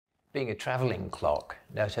Being a travelling clock,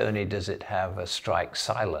 not only does it have a strike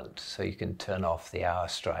silent, so you can turn off the hour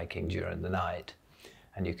striking during the night,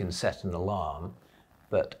 and you can set an alarm,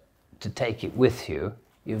 but to take it with you,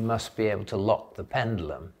 you must be able to lock the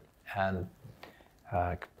pendulum. And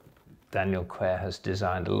Daniel Quare has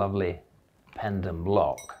designed a lovely pendulum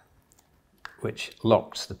lock, which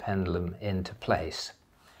locks the pendulum into place.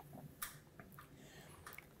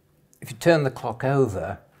 If you turn the clock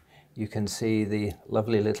over, you can see the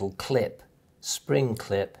lovely little clip, spring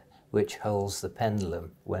clip, which holds the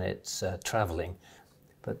pendulum when it's travelling.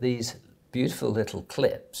 But these beautiful little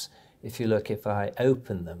clips, if I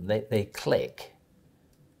open them, they click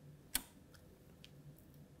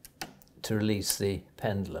to release the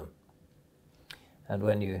pendulum. And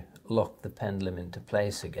when you lock the pendulum into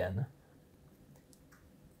place again,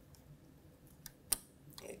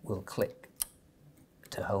 it will click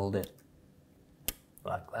to hold it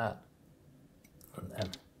like that. And then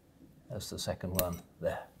there's the second one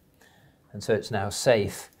there. And so it's now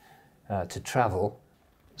safe to travel.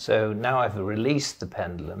 So now I've released the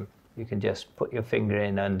pendulum, you can just put your finger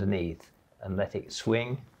in underneath and let it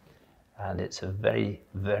swing. And it's a very,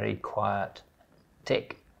 very quiet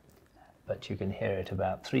tick, but you can hear it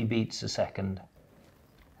about 3 beats a second.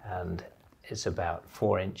 And it's about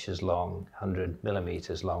 4 inches long, 100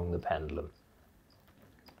 millimeters long, the pendulum.